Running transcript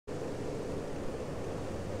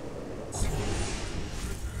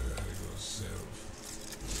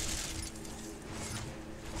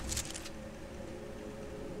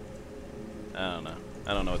I don't know.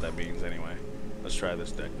 I don't know what that means anyway. Let's try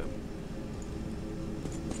this deck then.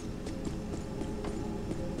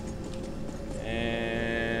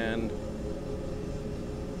 And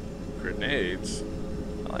grenades.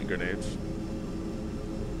 I like grenades.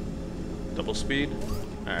 Double speed.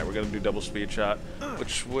 All right, we're gonna do double speed shot.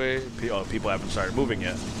 Which way? Oh, people haven't started moving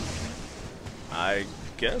yet. I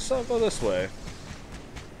guess I'll go this way.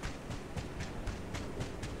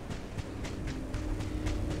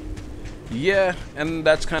 Yeah, and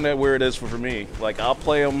that's kind of where it is for me. Like, I'll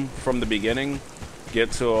play them from the beginning, get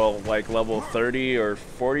to like level 30 or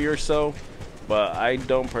 40 or so, but I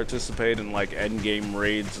don't participate in like end game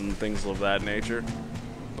raids and things of that nature.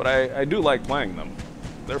 But I do like playing them.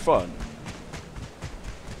 They're fun.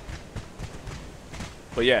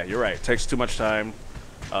 But yeah, you're right. It takes too much time.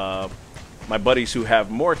 My buddies who have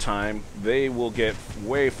more time, they will get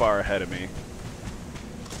way far ahead of me.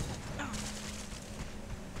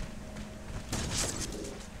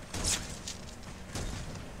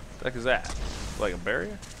 What the heck is that? Like a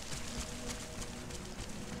barrier?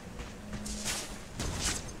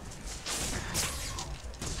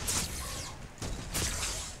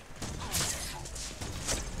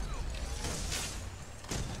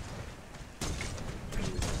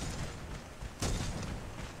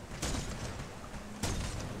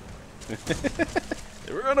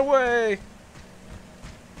 Run away!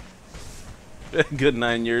 Good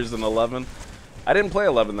 9 years and 11. I didn't play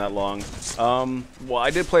 11 that long. Well, I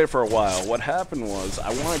did play it for a while. What happened was I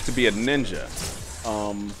wanted to be a ninja.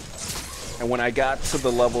 And when I got to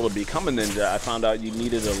the level to become a ninja, I found out you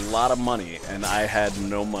needed a lot of money, and I had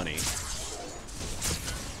no money.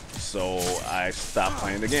 So I stopped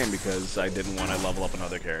playing the game because I didn't want to level up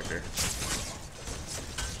another character.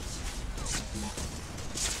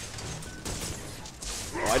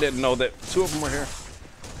 Oh, I didn't know that two of them were here.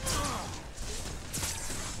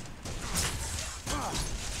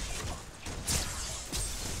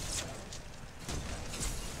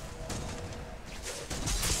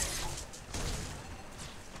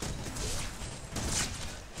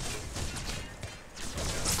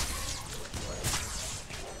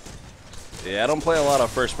 Yeah, I don't play a lot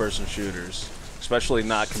of first-person shooters, especially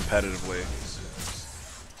not competitively.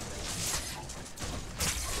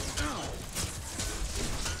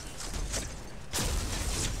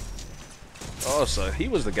 Oh, so he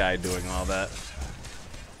was the guy doing all that.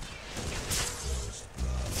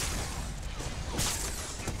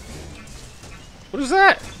 What is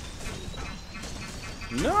that?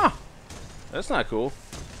 No, that's not cool.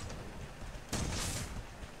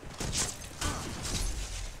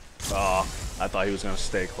 Oh, I thought he was going to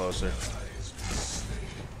stay closer.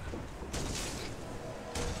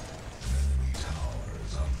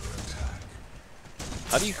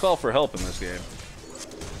 How do you call for help in this game?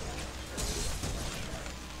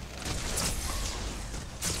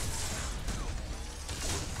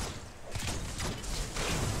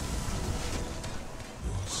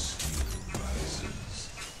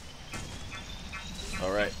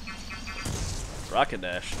 Alright. Rocket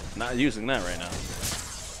Dash. Not using that right now.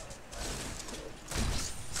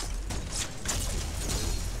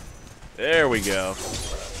 There we go.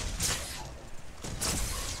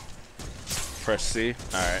 Press C.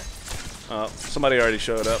 Alright. Somebody already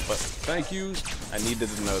showed up, but thank you. I needed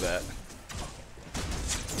to know that.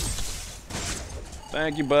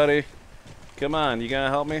 Thank you, buddy. Come on, you gonna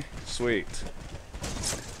help me? Sweet.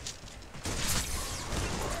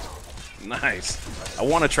 Nice. I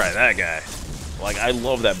want to try that guy. Like, I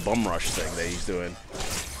love that bum rush thing that he's doing.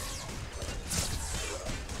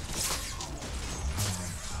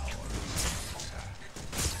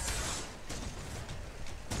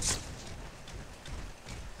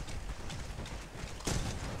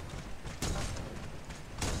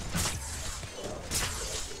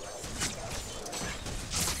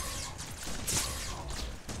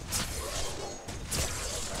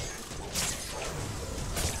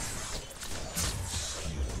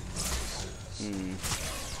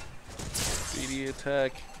 Speedy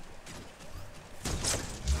attack.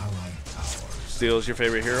 Steel's your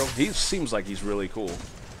favorite hero? He seems like he's really cool.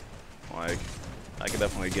 Like, I could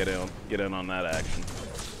definitely get in on that action.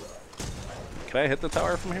 Can I hit the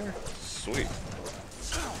tower from here? Sweet.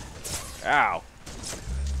 Ow.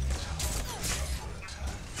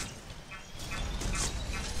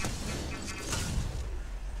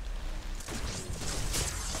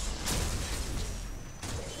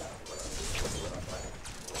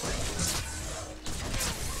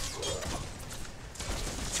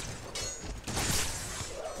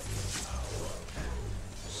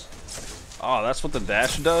 Oh, that's what the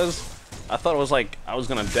dash does? I thought it was like I was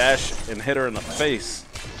gonna dash and hit her in the face.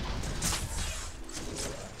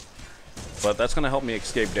 but that's going to help me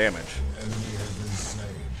escape damage.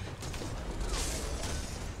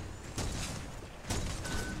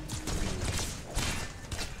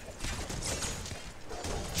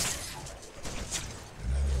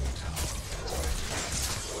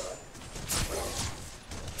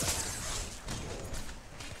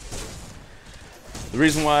 The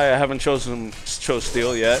reason why I haven't chose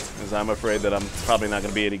steel yet is I'm afraid that I'm probably not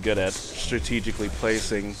going to be any good at strategically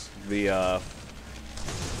placing the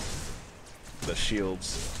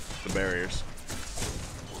shields, the barriers.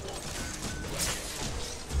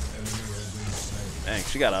 Dang,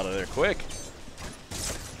 she got out of there quick.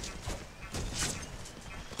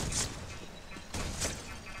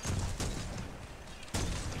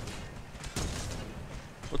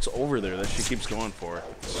 What's over there that she keeps going for?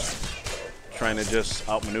 Trying to just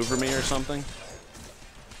outmaneuver me or something?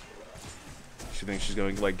 She thinks she's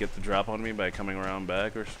going to like get the drop on me by coming around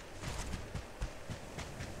back or...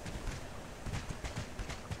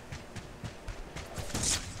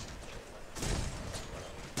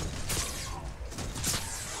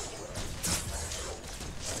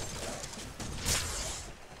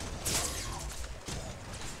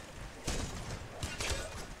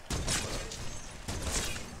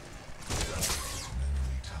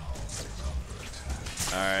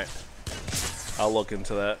 Alright. I'll look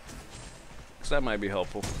into that. Because that might be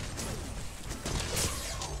helpful.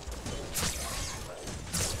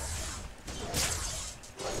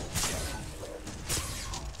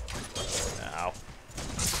 Ow.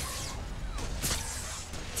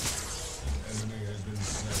 Enemy has been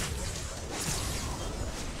slain.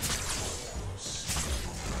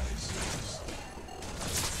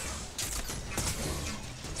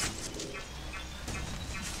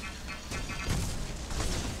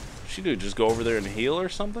 She do just go over there and heal or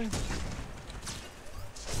something?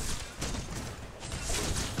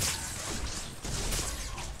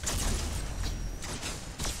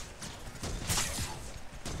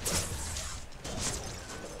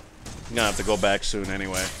 I'm gonna have to go back soon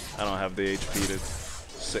anyway. I don't have the HP to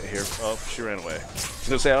sit here. Oh, she ran away. I was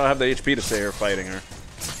gonna say I don't have the HP to stay here fighting her.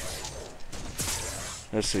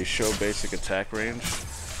 Let's see, show basic attack range.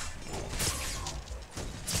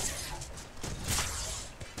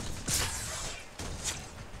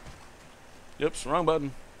 Oops, wrong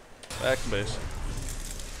button. Back to base.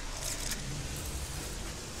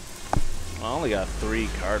 I only got 3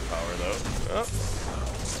 card power though. Oh.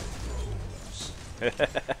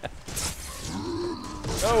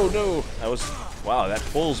 Oh no! That was, wow, that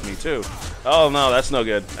pulls me too. Oh no, that's no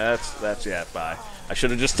good. That's yeah, bye. I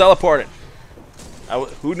should have just teleported.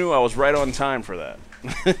 Who knew I was right on time for that?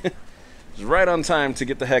 I was right on time to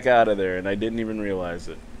get the heck out of there, and I didn't even realize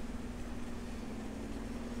it.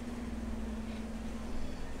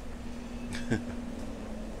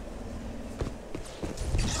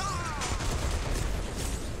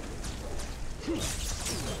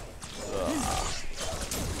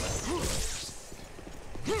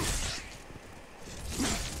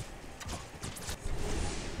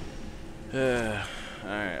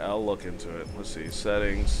 Alright, I'll look into it. Let's see,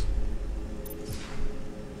 settings.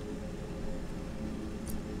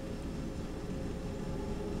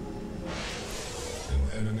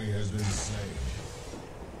 An enemy has been slain.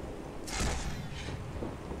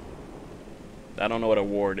 I don't know what a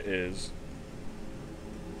ward is.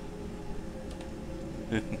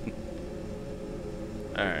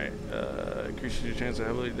 Alright, increases your chance of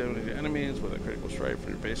heavily damaging enemies with a critical strike for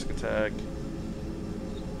your basic attack.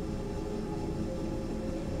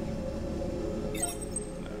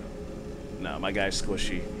 No, my guy's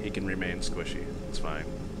squishy. He can remain squishy. It's fine.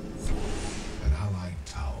 An allied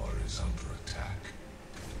tower is under attack.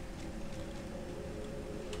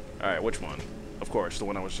 Alright, which one? Of course, the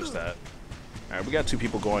one I was just at. Alright, we got 2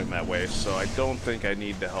 people going that way, so I don't think I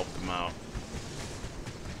need to help them out.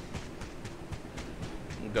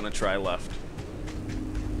 I'm gonna try left.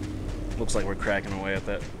 Looks like we're cracking away at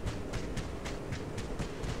that.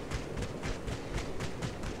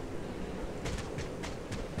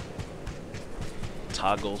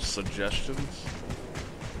 Toggle suggestions.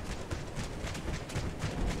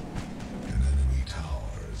 An enemy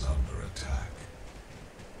tower is under attack.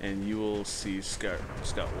 And you will see scout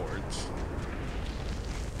wards.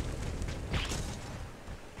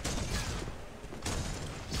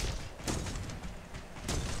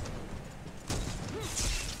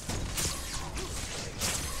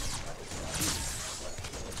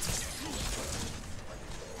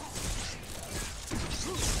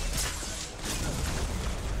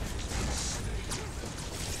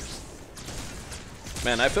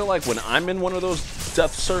 Man, I feel like when I'm in one of those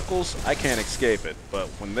death circles, I can't escape it. But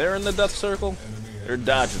when they're in the death circle, they're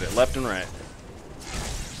dodging it left and right.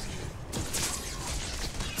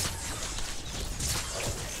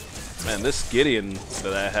 Man, this Gideon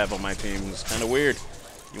that I have on my team is kind of weird.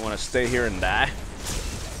 You want to stay here and die?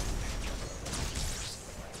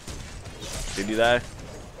 Did you die?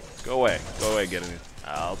 Go away. Go away, Gideon.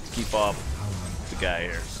 I'll keep off the guy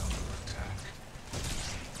here.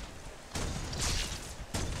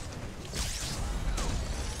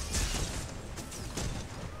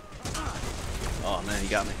 Oh man, he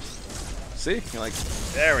got me. See? You're like,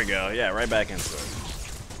 there we go. Yeah, right back into it.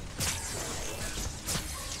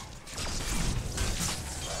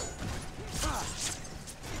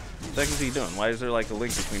 What the heck is he doing? Why is there like a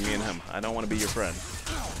link between me and him? I don't want to be your friend.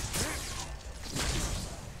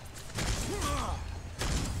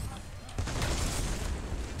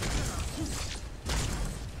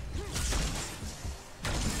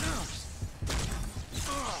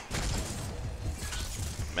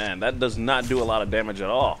 Man, that does not do a lot of damage at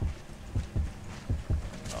all.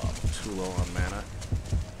 Oh, I'm too low on mana.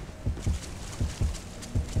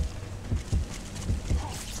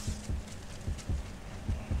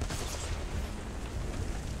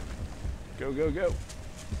 Go, go, go.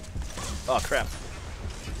 Oh, crap.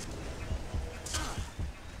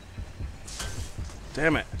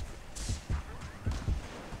 Damn it.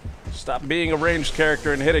 Stop being a ranged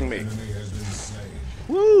character and hitting me.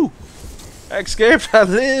 Woo! I escaped. I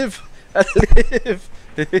live. I live.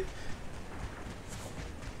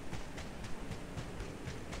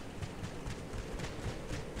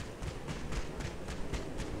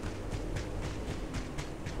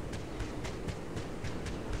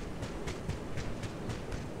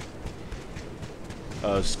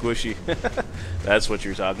 Squishy. That's what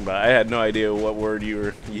you're talking about. I had no idea what word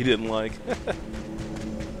you didn't like.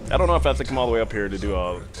 I don't know if I have to come all the way up here to do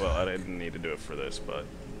all. Well, I didn't need to do it for this, but.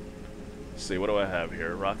 Let's see, what do I have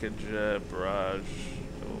here? Rocket jet, barrage,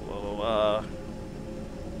 blah, blah, blah.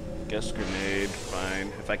 Guess grenade, fine.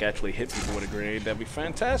 If I could actually hit people with a grenade, that'd be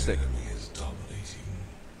fantastic.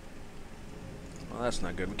 Well, that's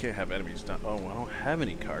not good. We can't have enemies done. Oh, I don't have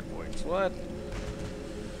any card points. What?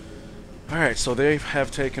 Alright, so they have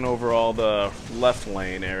taken over all the left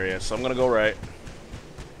lane area, so I'm gonna go right.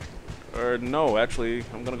 Or no, actually,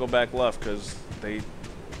 I'm gonna go back left because they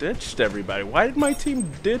ditched everybody. Why did my team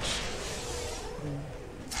ditch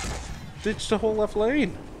the whole left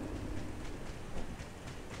lane?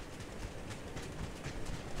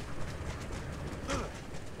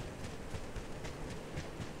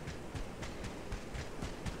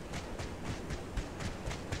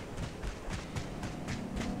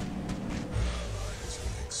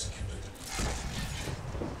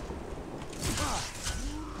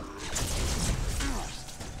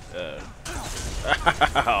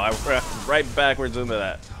 I ran right backwards into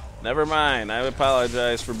that. Never mind. I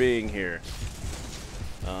apologize for being here.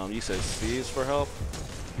 You said C is for help?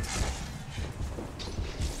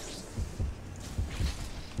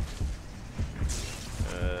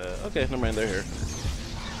 Okay, never mind. They're here.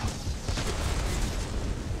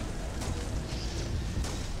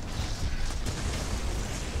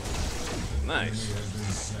 Nice.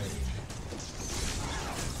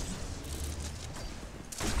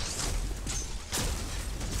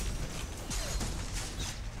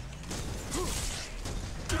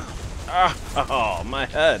 Oh, my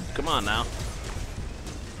head. Come on now.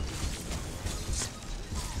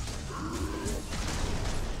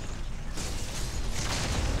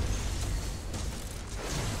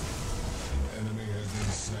 An enemy has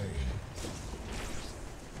been slain.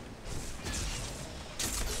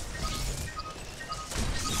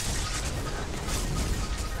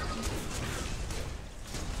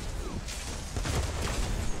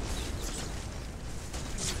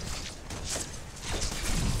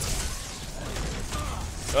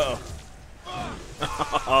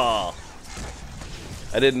 Uh-oh.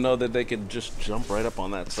 I didn't know that they could just jump right up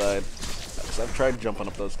on that side. 'Cause I've tried jumping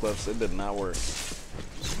up those cliffs. It did not work.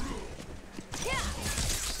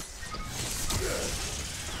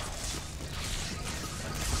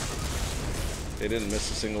 They didn't miss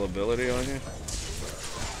a single ability on you?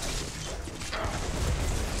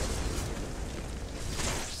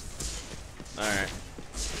 Alright.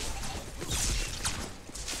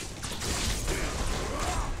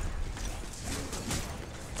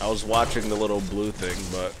 I was watching the little blue thing,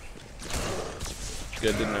 but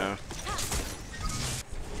good to know.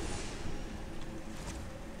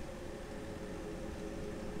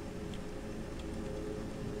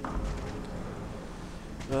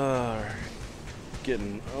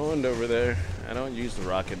 Getting owned over there. I don't use the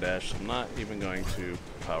rocket dash, so I'm not even going to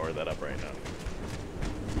power that up right now.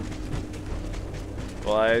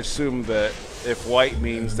 Well, I assume that if white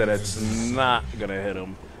means that it's not gonna hit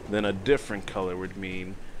him, then a different color would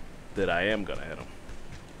mean that I am gonna hit him.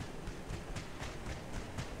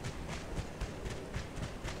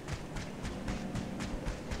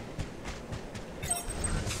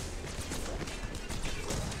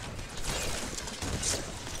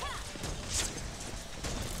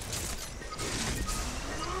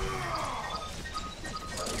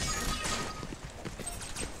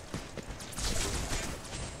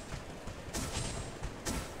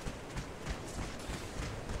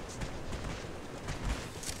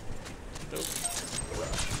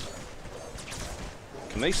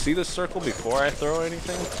 Can they see this circle before I throw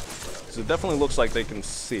anything? Because it definitely looks like they can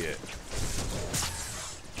see it.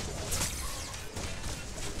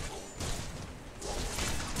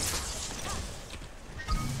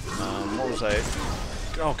 What was I?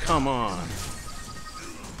 Oh, come on.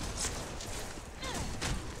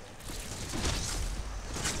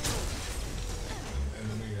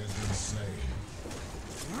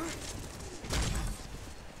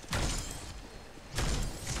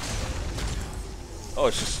 Oh,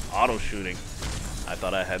 it's just auto shooting. I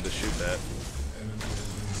thought I had to shoot that.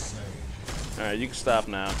 Alright, you can stop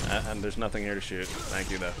now. And there's nothing here to shoot. Thank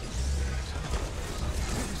you, though.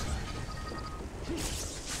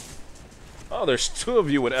 Oh, there's two of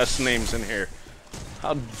you with S names in here.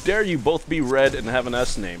 How dare you both be red and have an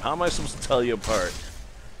S name? How am I supposed to tell you apart?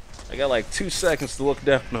 I got like 2 seconds to look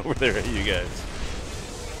down over there at you guys.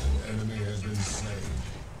 An enemy has been slain.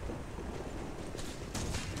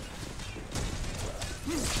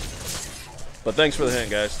 But thanks for the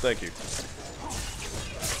hint, guys. Thank you.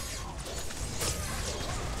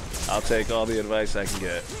 I'll take all the advice I can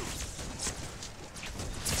get.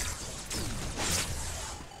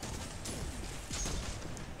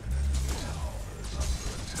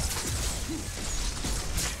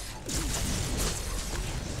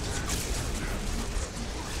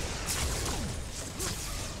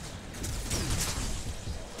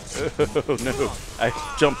 Oh no,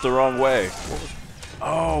 I jumped the wrong way.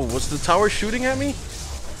 Oh, was the tower shooting at me?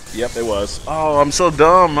 Yep, it was. Oh, I'm so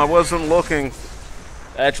dumb. I wasn't looking.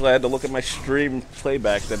 Actually, I had to look at my stream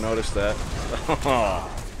playback to notice that.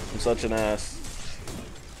 I'm such an ass.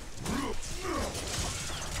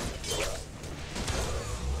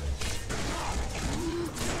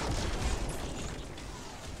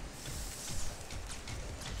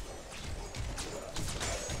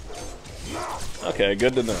 Okay,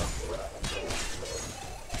 good to know.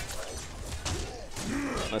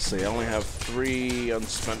 Let's see, I only have 3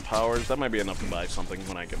 unspent powers. That might be enough to buy something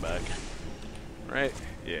when I get back. Right?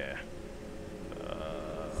 Yeah. An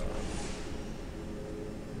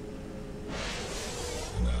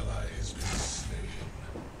ally has been slain.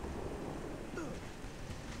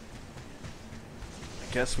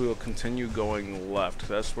 I guess we will continue going left.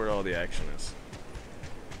 That's where all the action is.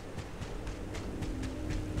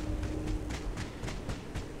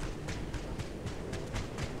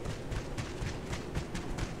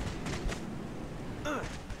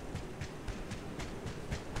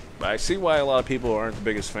 But I see why a lot of people aren't the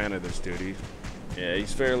biggest fan of this dude. Yeah,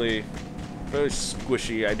 he's fairly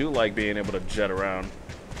squishy. I do like being able to jet around.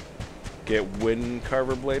 Get Wind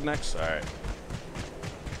Carver Blade next? Alright.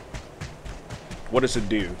 What does it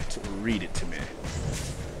do? Read it to me.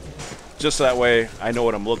 Just that way I know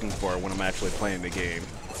what I'm looking for when I'm actually playing the game.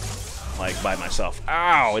 Like, by myself.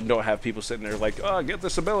 Ow! And don't have people sitting there like, oh, get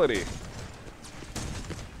this ability.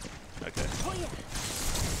 Okay.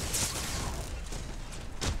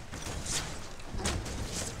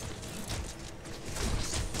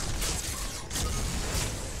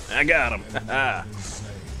 I got him. Haha.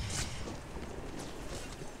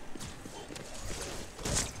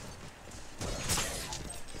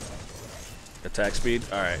 Attack speed?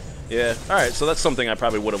 Alright. Yeah, alright, so that's something I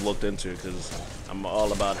probably would have looked into, because I'm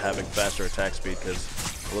all about having faster attack speed, because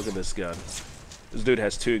look at this gun. This dude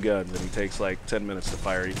has 2 guns, and he takes like 10 minutes to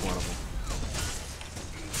fire each one of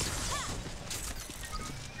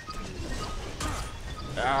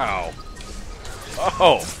them. Ow.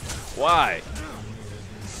 Oh! Why?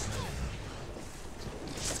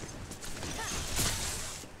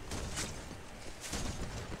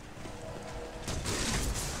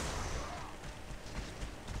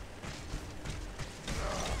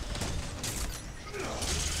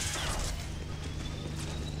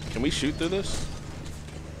 Can we shoot through this?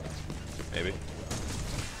 Maybe.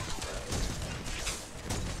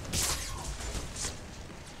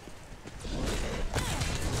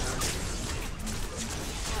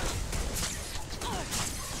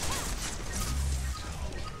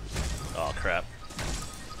 Oh, crap.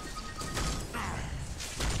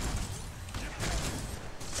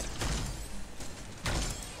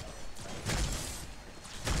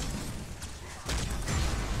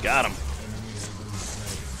 Got him.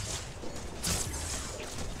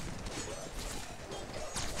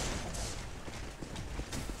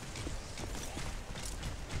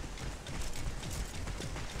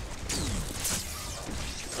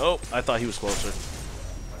 Oh, I thought he was closer.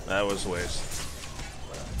 That was a waste.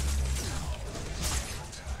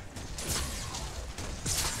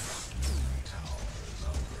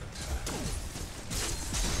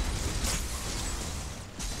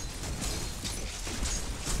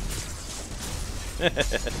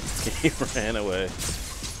 He ran away.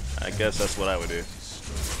 I guess that's what I would do.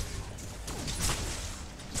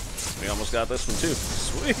 We almost got this one too.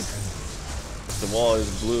 Sweet. The wall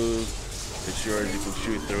is blue. It's yours. You can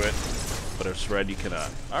shoot through it. But if it's red, you cannot.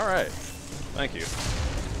 All right. Thank you.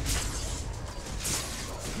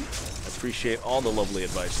 I appreciate all the lovely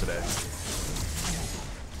advice today.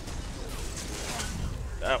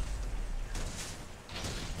 Ow.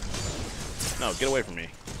 No, get away from me.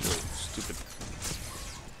 Stupid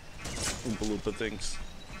Oompa Loompa things.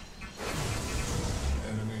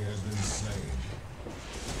 Enemy has been slain.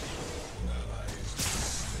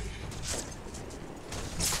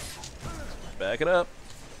 Back it up.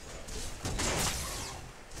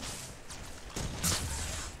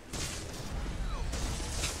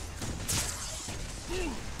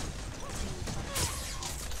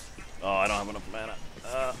 Oh, I don't have enough mana.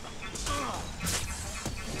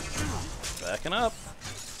 Backing up.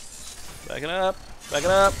 Backing up.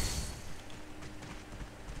 Backing up.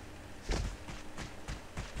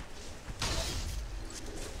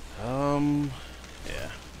 Yeah.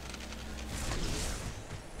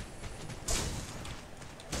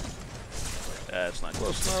 That's not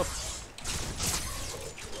close enough.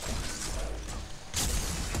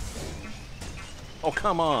 Oh,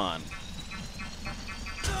 come on.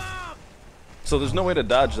 So there's no way to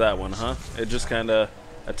dodge that one, huh? It just kind of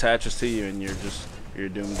attaches to you and you're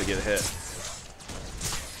doomed to get hit.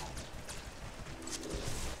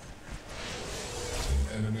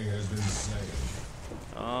 An enemy has been slain.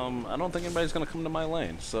 I don't think anybody's gonna come to my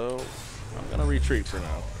lane, so I'm gonna retreat for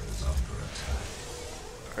now.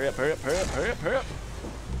 Hurry up, hurry up, hurry up, hurry up, hurry up.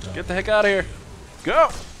 Get the heck out of here. Go!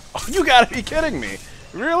 Oh, you gotta be kidding me.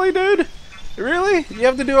 Really, dude? Really? You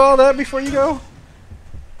have to do all that before you go?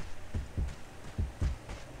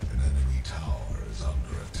 An enemy tower is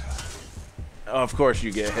under attack. Oh, of course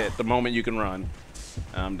you get hit the moment you can run.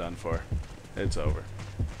 I'm done for. It's over.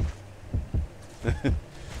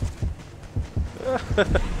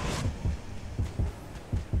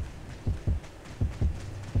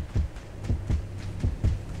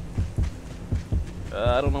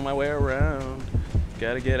 I don't know my way around.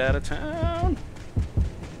 Gotta get out of town.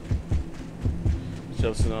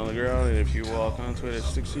 Jumps it on the ground, and if you walk onto it, it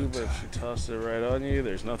sticks you. But if she tosses it right on you,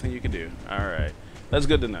 there's nothing you can do. Alright. That's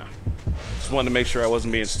good to know. Just wanted to make sure I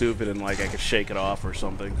wasn't being stupid and like I could shake it off or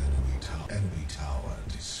something. Enemy tower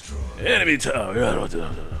destroyed. Enemy tower.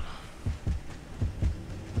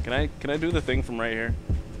 Can I do the thing from right here?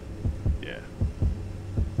 Yeah.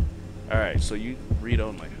 Alright, so you read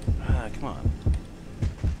only. Ah, come on.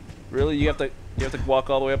 Really? You have to walk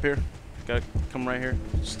all the way up here? Gotta come right here?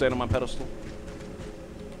 Stand on my pedestal?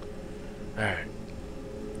 Alright.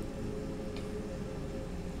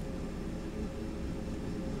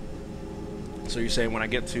 So you're saying when I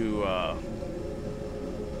get to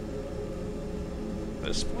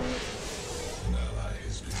this point? An ally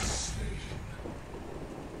has been slain.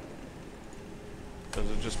 Does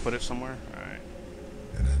it just put it somewhere? Alright.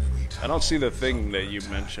 An enemy I don't see the tower is thing under that you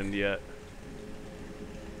attack. mentioned yet.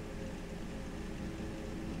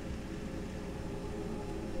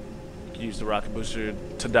 You can use the rocket booster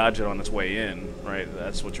to dodge it on its way in, right?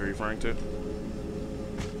 That's what you're referring to?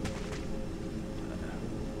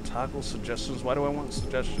 Toggle suggestions? Why do I want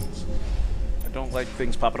suggestions? I don't like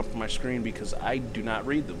things popping up on my screen because I do not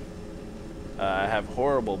read them. I have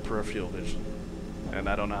horrible peripheral vision, and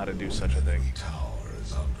I don't know how to do such a thing. Enemy tower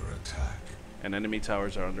is under attack. And enemy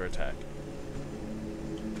towers are under attack.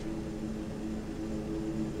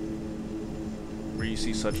 Where you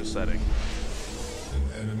see such a setting.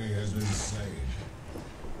 An enemy has been slain.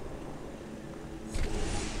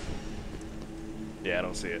 Yeah, I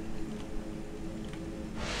don't see it.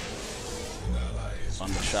 An ally has On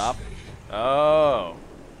been the shop? slain. Oh.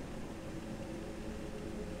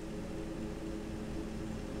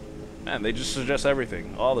 Man, they just suggest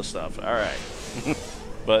everything. All the stuff. Alright.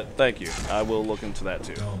 But thank you. I will look into that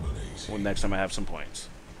too. Dominating. When next time I have some points.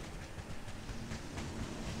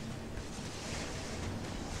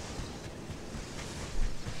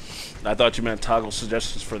 I thought you meant toggle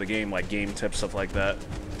suggestions for the game, like game tips, stuff like that.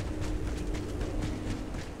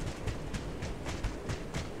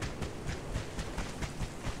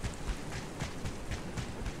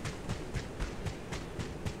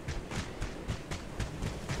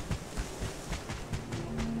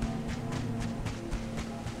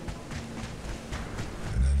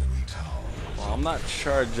 An enemy tower. Well, I'm not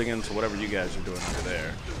charging into whatever you guys are doing over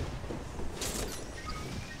there.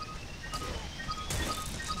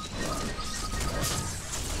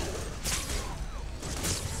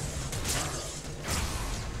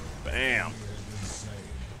 Bam.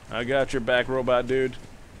 I got your back, robot dude.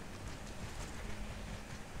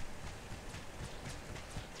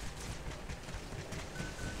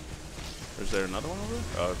 Is there another one over there?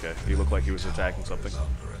 Oh, okay. He looked like he was attacking something.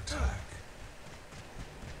 Under attack.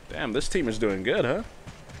 Damn, this team is doing good, huh?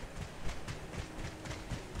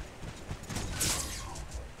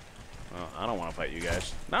 Well, I don't want to fight you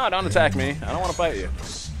guys. No, don't attack me. I don't want to fight you.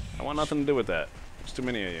 I want nothing to do with that. There's too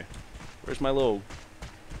many of you. Where's my little...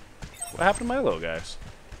 What happened to my little guys?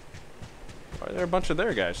 Why are there a bunch of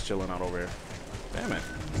their guys chilling out over here? Damn it.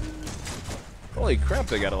 Holy crap,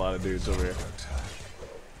 they got a lot of dudes over here.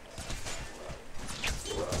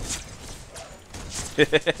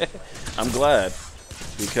 I'm glad,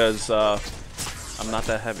 because I'm not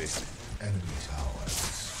that heavy. Enemy tower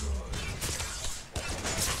destroyed.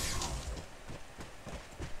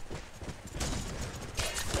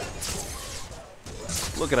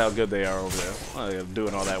 Look at how good they are over there. Oh, they're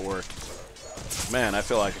doing all that work. Man, I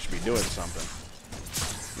feel like I should be doing something.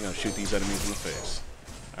 You know, shoot these enemies in the face.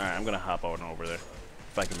 Alright, I'm gonna hop on over there.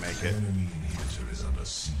 If I can make it. Enemy inhibitor is under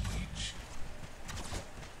siege.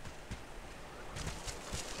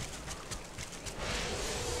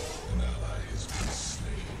 An ally has been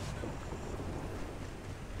slain.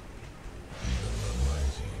 Even the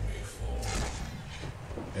mighty may fall.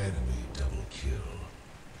 Enemy double kill.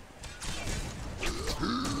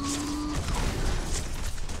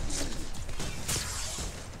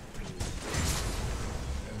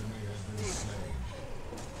 Enemy has been slain.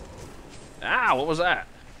 Ah, what was that?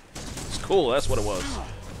 It's cool, that's what it was.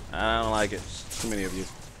 I don't like it. Too many of you.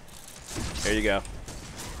 Here you go.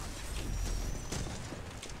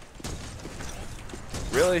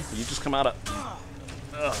 Really? You just come out of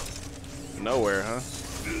nowhere, huh?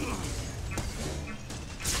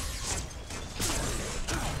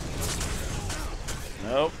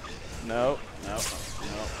 Nope. Nope. Nope.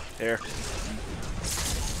 Nope. Here.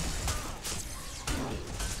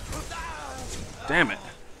 Damn it.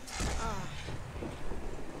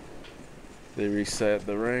 They reset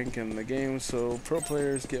the rank in the game so pro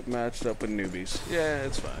players get matched up with newbies. Yeah,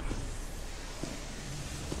 it's fine.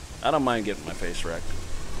 I don't mind getting my face wrecked.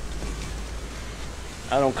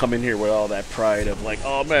 I don't come in here with all that pride of like,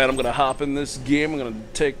 oh man, I'm gonna hop in this game, I'm gonna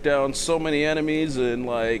take down so many enemies and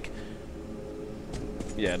like...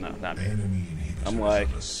 Yeah, no, not me. I'm like,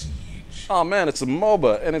 oh man, it's a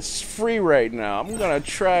MOBA and it's free right now. I'm gonna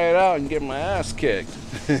try it out and get my ass kicked.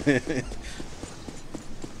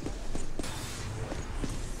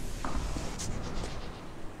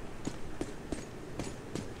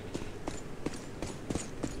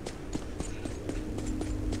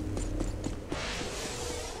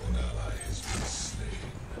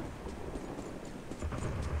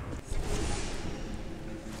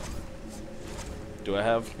 Do I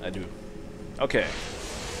have? I do. Okay.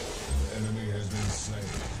 An enemy has been slain.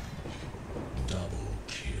 Double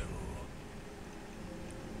kill.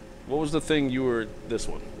 What was the thing you were... This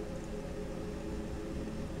one.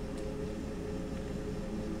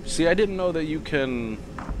 See, I didn't know that you can...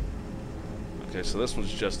 Okay, so this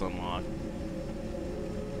one's just unlocked.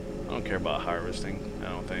 I don't care about harvesting, I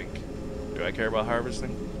don't think. Do I care about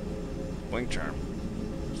harvesting? Blink charm.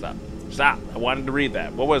 Stop. Stop! I wanted to read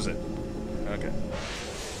that. What was it? Okay. An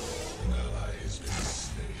ally has been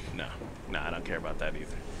slain. No. No, I don't care about that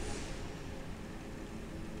either.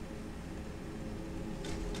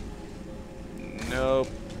 Nope.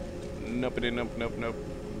 Nope-a-dee, nope, nope, nope.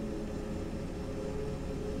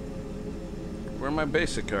 Where are my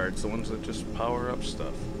basic cards? The ones that just power up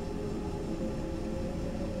stuff.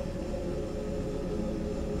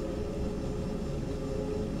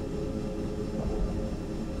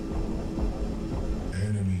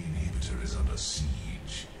 Enemy inhibitor is under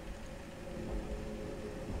siege.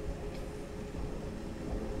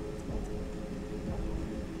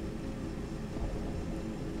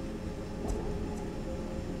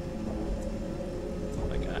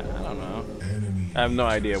 Like, I don't know. Enemy I have no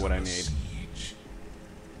idea inhibitor what I is under need. siege.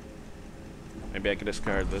 Maybe I could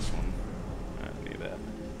discard this one. I don't need that.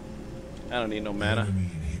 I don't need no mana. Enemy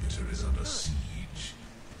inhibitor is under siege.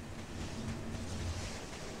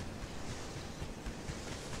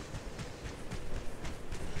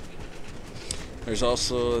 There's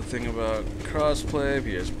also a thing about crossplay,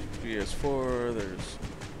 PS4, there's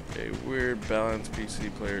a weird balance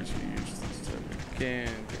PC players who use this type of game.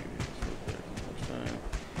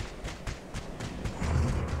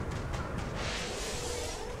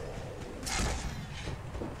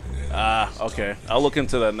 Ah, okay. I'll look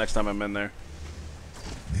into that next time I'm in there.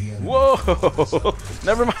 The enemy Whoa!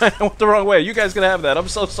 Never mind, I went the wrong way. You guys can have that. I'm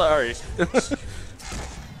so sorry.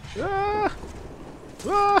 Ah!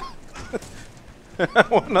 Ah! I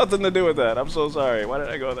want nothing to do with that. I'm so sorry. Why did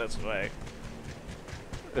I go this way?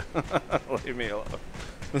 Leave me alone.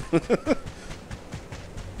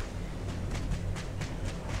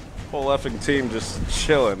 Whole effing team just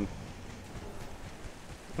chilling.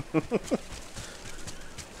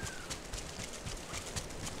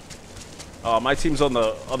 Oh, my team's on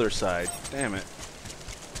the other side. Damn it.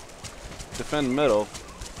 Defend middle.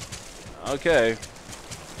 Okay.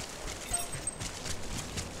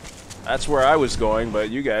 That's where I was going, but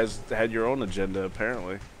you guys had your own agenda,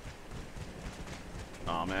 apparently.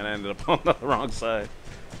 Oh man, I ended up on the wrong side.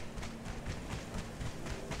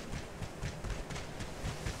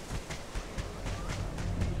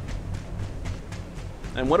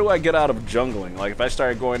 And what do I get out of jungling? Like, if I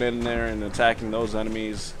start going in there and attacking those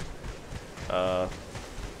enemies,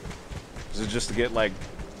 is it just to get, like,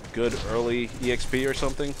 good early EXP or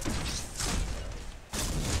something?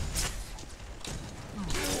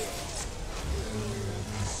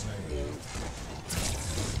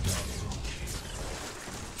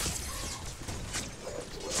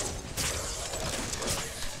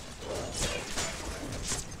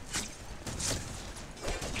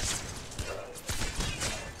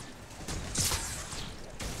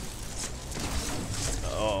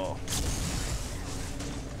 Oh.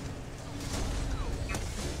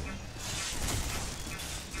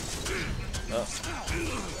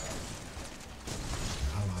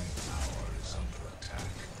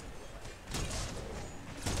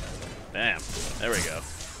 Damn. There we go.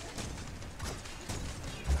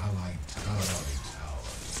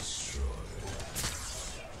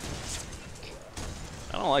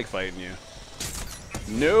 I don't like fighting you.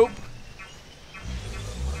 Nope.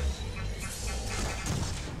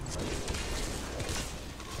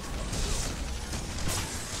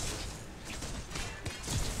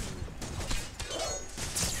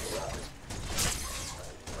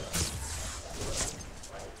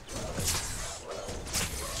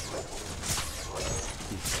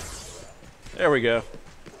 There we go.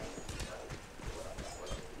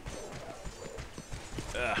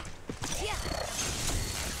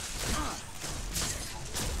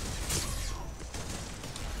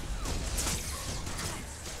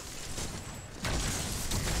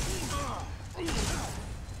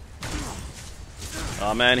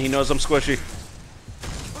 Oh man, he knows I'm squishy.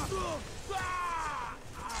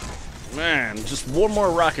 Man, just one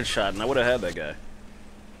more rocket shot and I would have had that guy.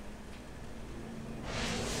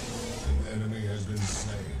 An enemy has been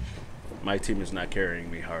slain. My team is not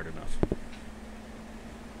carrying me hard enough.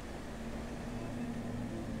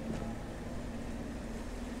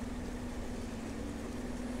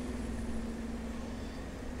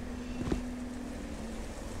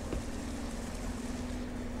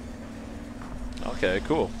 Okay,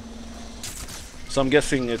 cool. So I'm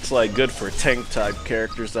guessing it's like good for tank type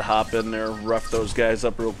characters to hop in there, rough those guys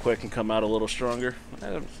up real quick and come out a little stronger.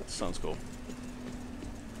 That sounds cool.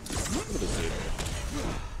 Look at this dude.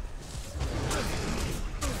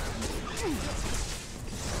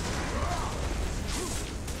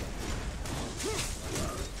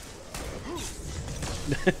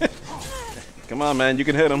 Come on, man, you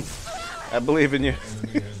can hit him. I believe in you.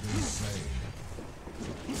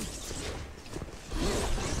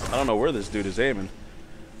 I don't know where this dude is aiming,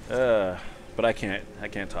 but I can't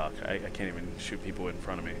talk. I can't even shoot people in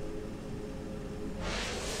front of me.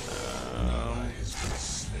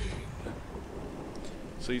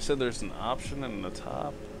 So you said there's an option in the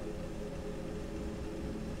top?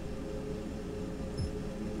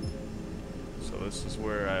 So this is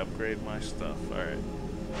where I upgrade my stuff. All right.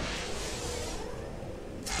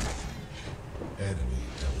 Enemy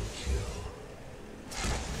double kill.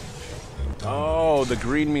 Oh, the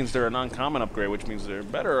green means they're an uncommon upgrade, which means they're a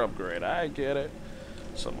better upgrade. I get it.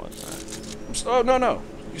 Somewhat. Oh, no, no.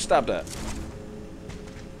 You stop that.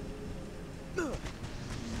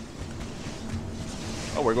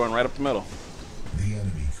 Oh, we're going right up the middle. The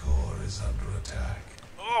enemy core is under attack.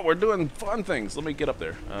 Oh, we're doing fun things. Let me get up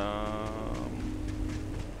there.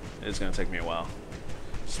 It's going to take me a while.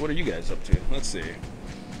 So what are you guys up to? Let's see.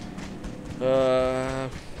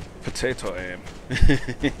 Potato aim.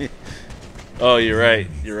 Oh, you're right.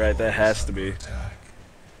 You're right. That has to be.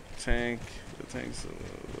 Tank. The tank's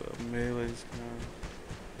melee's gone.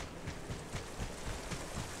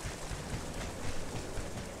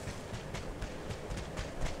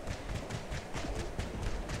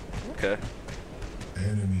 Okay.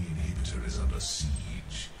 Enemy inhibitor is under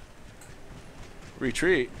siege.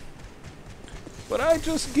 Retreat. But I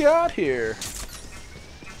just got here.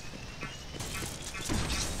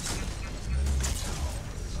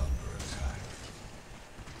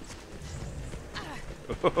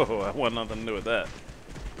 Oh, I want nothing to do with that.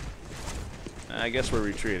 I guess we're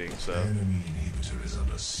retreating, so. Enemy inhibitor is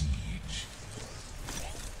under siege.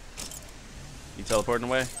 You teleporting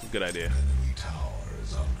away? Good idea. Enemy tower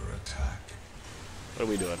is under attack. What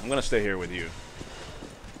are we doing? I'm gonna stay here with you.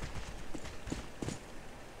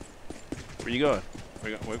 Where you going?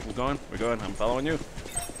 We're going? We're going? I'm following you.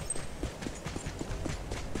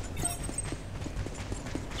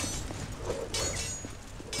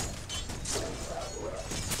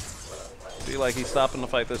 Feel like he's stopping to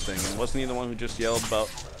fight this thing, and wasn't he the one who just yelled about?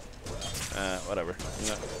 Whatever.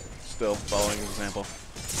 Yeah, still following his example.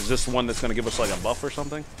 Is this the one that's gonna give us like a buff or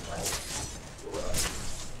something?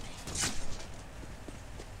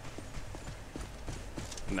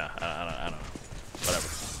 No, I don't know. Whatever.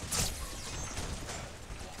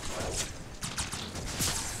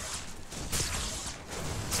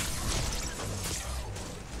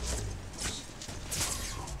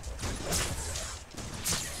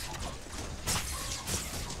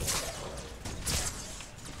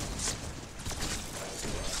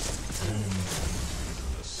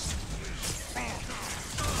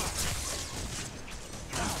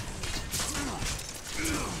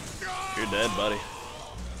 You're dead, buddy.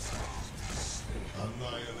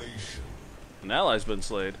 Annihilation. An ally's been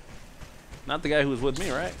slayed. Not the guy who was with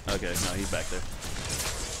me, right? Okay, no, he's back there.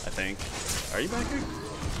 I think. Are you back here?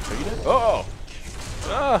 Are you dead? Oh!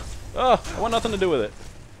 Ah! Oh! I want nothing to do with it.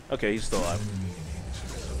 Okay, he's still alive.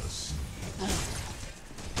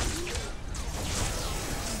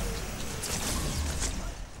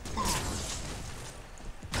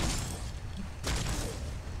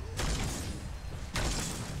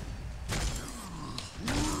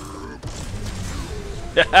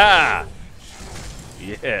 Ha!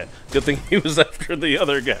 Yeah, good thing he was after the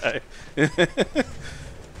other guy.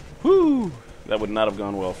 Whew! That would not have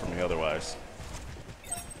gone well for me otherwise.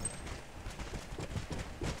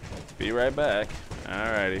 Be right back.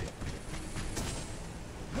 Alrighty.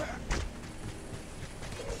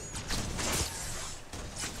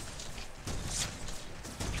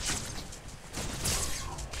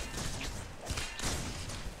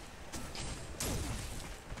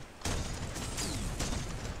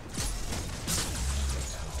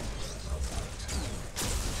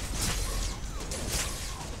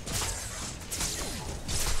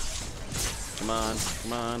 Come on,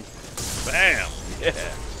 come on. Bam! Yeah!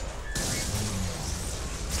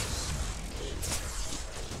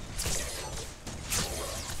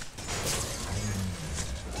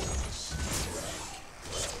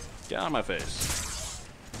 Get out of my face.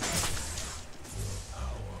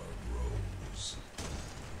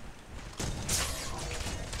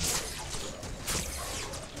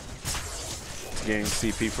 Gain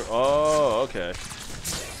CP for... Oh, okay.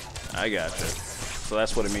 I gotcha. So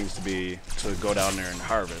that's what it means to go down there and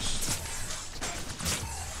harvest.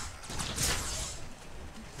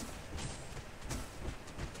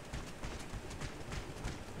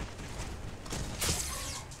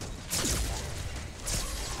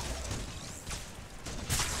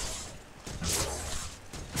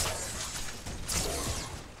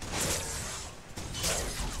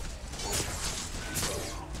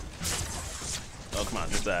 Oh, come on,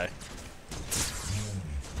 just die.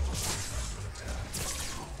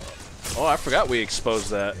 Oh, I forgot we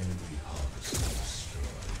exposed that.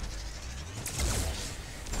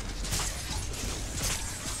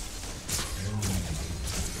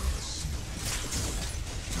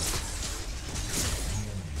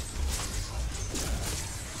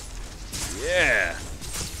 Yeah.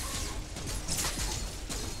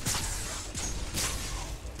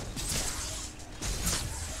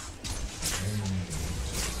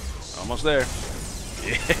 Almost there.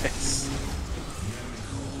 Yes.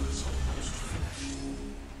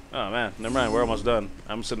 Oh man, never mind, we're almost done.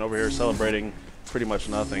 I'm sitting over here celebrating pretty much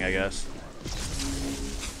nothing, I guess.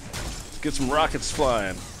 Let's get some rockets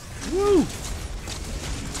flying. Woo!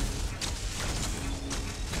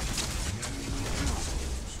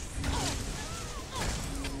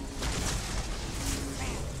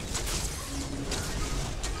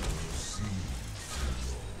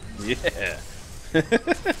 Yeah.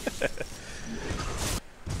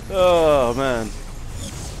 Oh man.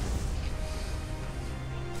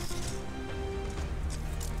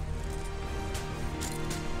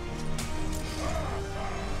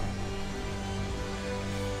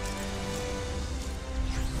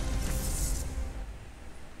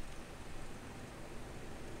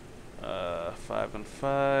 Five and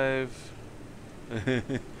 5.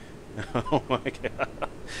 Oh my god.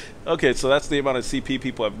 Okay, so that's the amount of CP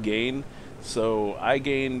people have gained. So I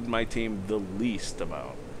gained my team the least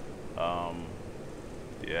amount.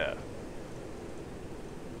 Yeah.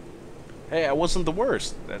 Hey, I wasn't the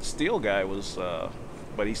worst. That steel guy was,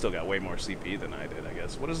 but he still got way more CP than I did, I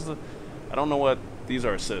guess. What is the... I don't know what... These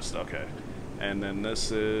are assists, okay. And then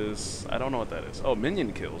this is... I don't know what that is. Oh,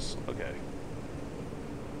 minion kills. Okay.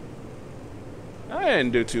 I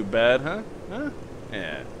didn't do too bad, huh? Huh?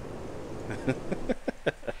 Yeah.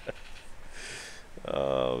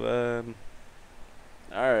 Oh, man.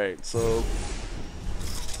 Alright, so...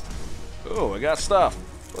 Oh, I got stuff.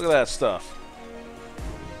 Look at that stuff.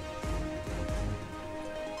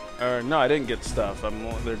 No, I didn't get stuff.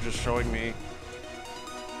 They're just showing me...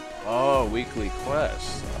 Oh, weekly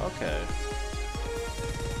quest. Okay.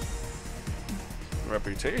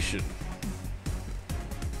 Reputation.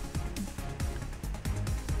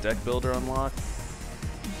 Deck builder unlocked.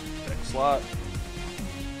 Deck slot.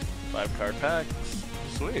 5-card packs.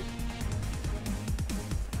 Sweet.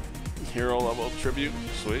 Hero level tribute.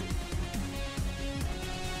 Sweet.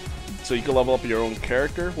 So you can level up your own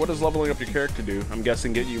character? What does leveling up your character do? I'm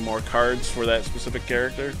guessing get you more cards for that specific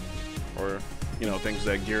character? Or, you know, things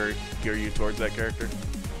that gear you towards that character?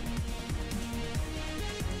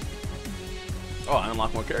 Oh, I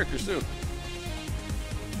unlock more characters too.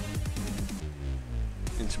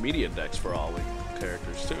 Intermediate decks for all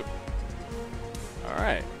characters too.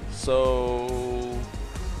 Alright, so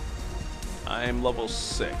I am level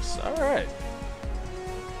 6. Alright.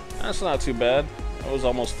 That's not too bad. That was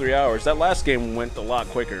almost 3 hours. That last game went a lot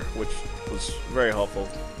quicker, which was very helpful.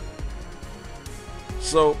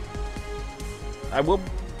 So I will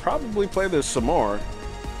probably play this some more,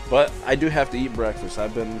 but I do have to eat breakfast.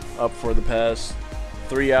 I've been up for the past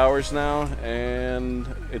 3 hours now, and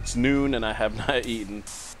it's noon and I have not eaten.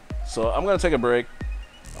 So I'm going to take a break.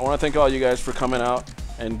 I want to thank all you guys for coming out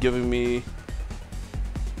and giving me...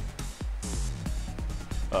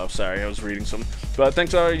 Oh, sorry, I was reading some. But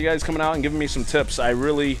thanks to all you guys coming out and giving me some tips. I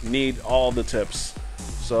really need all the tips.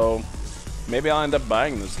 So maybe I'll end up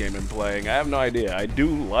buying this game and playing. I have no idea. I do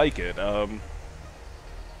like it.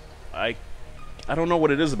 I don't know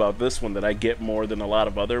what it is about this one that I get more than a lot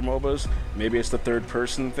of other MOBAs. Maybe it's the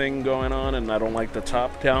third-person thing going on, and I don't like the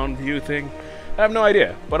top-down view thing. I have no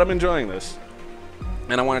idea, but I'm enjoying this.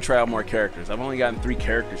 And I want to try out more characters. I've only gotten 3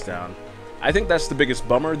 characters down. I think that's the biggest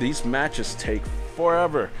bummer. These matches take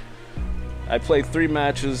forever. I played 3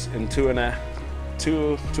 matches in 2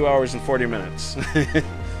 hours and 40 minutes.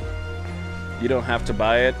 You don't have to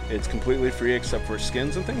buy it. It's completely free except for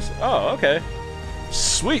skins and things. Oh, okay.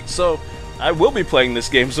 Sweet. So I will be playing this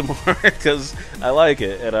game some more because I like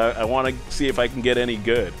it, and I want to see if I can get any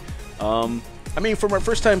good. I mean, for my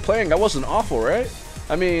first time playing, I wasn't awful, right?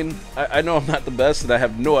 I mean, I know I'm not the best, and I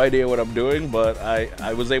have no idea what I'm doing, but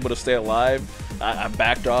I was able to stay alive. I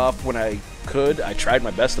backed off when I could. I tried my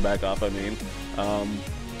best to back off, I mean.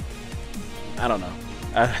 I don't know.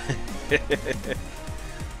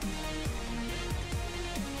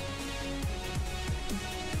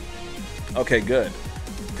 Okay, good.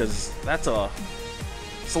 Because it's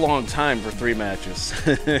a long time for 3 matches.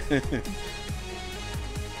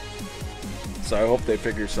 So I hope they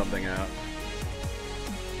figure something out.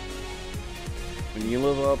 When you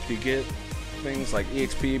level up, you get things like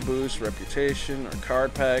EXP boost, reputation, or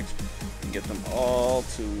card packs. You get them all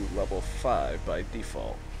to level 5 by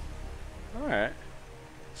default. Alright.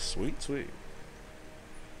 Sweet, sweet.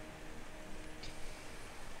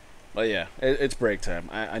 But yeah, it's break time.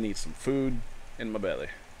 I need some food in my belly.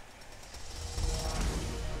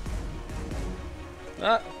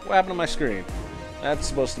 Ah, what happened to my screen? That's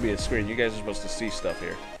supposed to be a screen. You guys are supposed to see stuff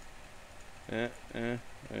here.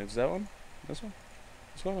 Is that one? This one?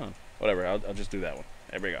 What's going on? Whatever, I'll just do that one.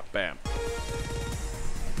 There we go. Bam.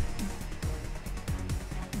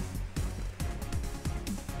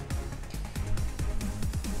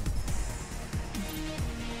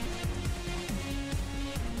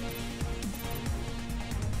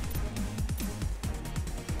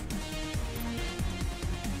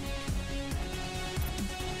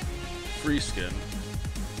 Free skin.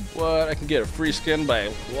 What? I can get a free skin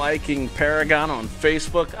by liking Paragon on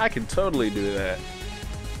Facebook? I can totally do that.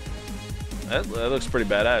 That looks pretty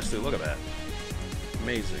badass, dude. Look at that.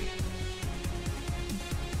 Amazing.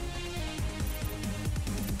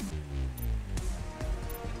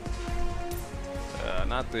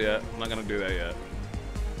 Not yet. I'm not gonna do that yet.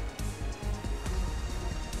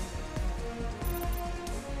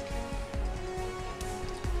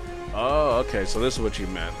 Oh, okay, so this is what you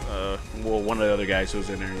meant. Well, one of the other guys who was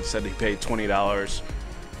in there, he said he paid $20.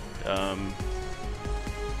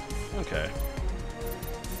 Okay.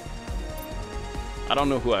 I don't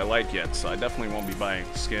know who I like yet, so I definitely won't be buying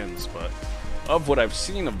skins, but of what I've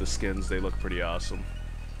seen of the skins, they look pretty awesome.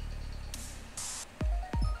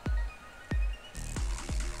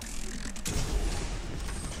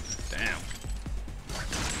 Damn.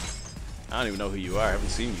 I don't even know who you are. I haven't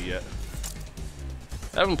seen you yet.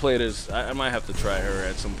 I haven't played as... I might have to try her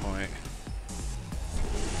at some point.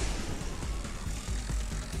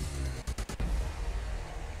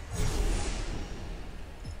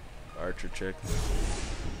 archer chick.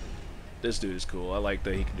 This dude is cool. I like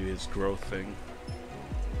that he can do his growth thing.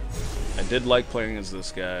 I did like playing as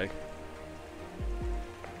this guy.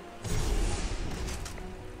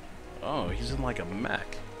 Oh, he's in like a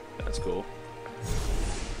mech. That's cool.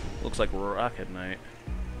 Looks like Rocket Knight.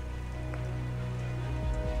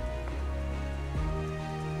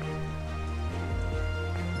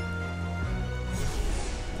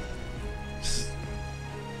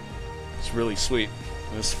 It's really sweet.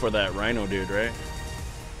 This is for that rhino dude, right?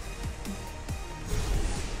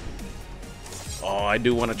 Oh, I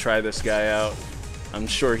do want to try this guy out. I'm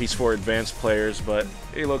sure he's for advanced players, but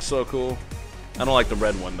he looks so cool. I don't like the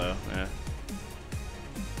red one, though. Yeah.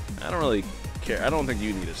 I don't really care. I don't think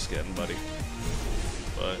you need a skin, buddy.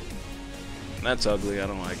 But that's ugly. I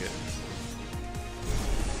don't like it.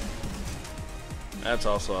 That's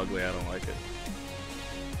also ugly. I don't like it.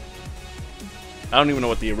 I don't even know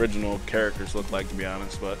what the original characters look like, to be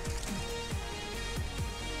honest, but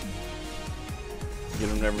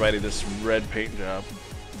giving everybody this red paint job.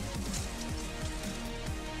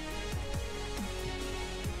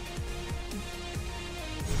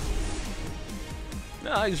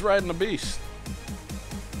 Nah, he's riding a beast.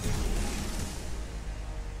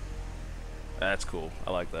 That's cool.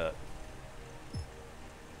 I like that.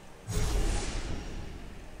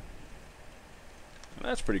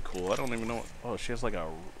 That's pretty cool. I don't even know what... Oh, she has like a...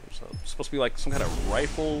 It's supposed to be like some kind of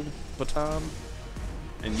rifle baton.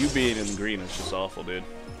 And you being in green is just awful, dude.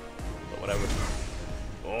 But whatever.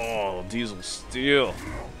 Oh, diesel steel.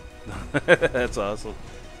 That's awesome.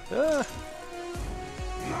 Ah.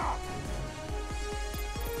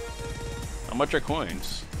 How much are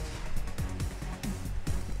coins?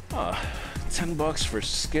 Ah, $10 for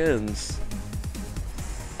skins.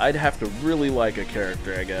 I'd have to really like a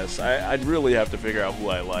character, I guess. I'd really have to figure out who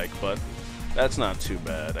I like, but that's not too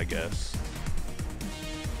bad, I guess.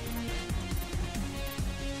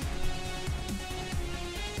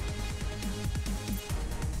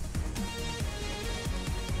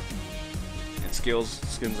 And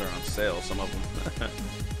skins are on sale, some of them.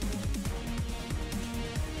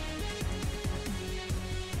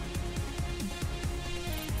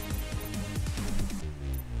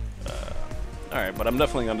 Alright, but I'm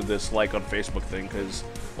definitely under this like on Facebook thing, because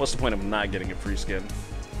what's the point of not getting a free skin?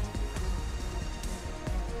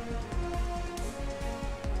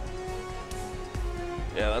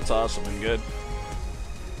 Yeah, that's awesome and good.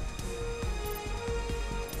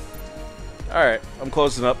 Alright, I'm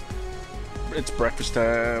closing up. It's breakfast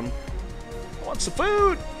time. I want some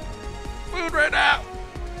food! Food right now!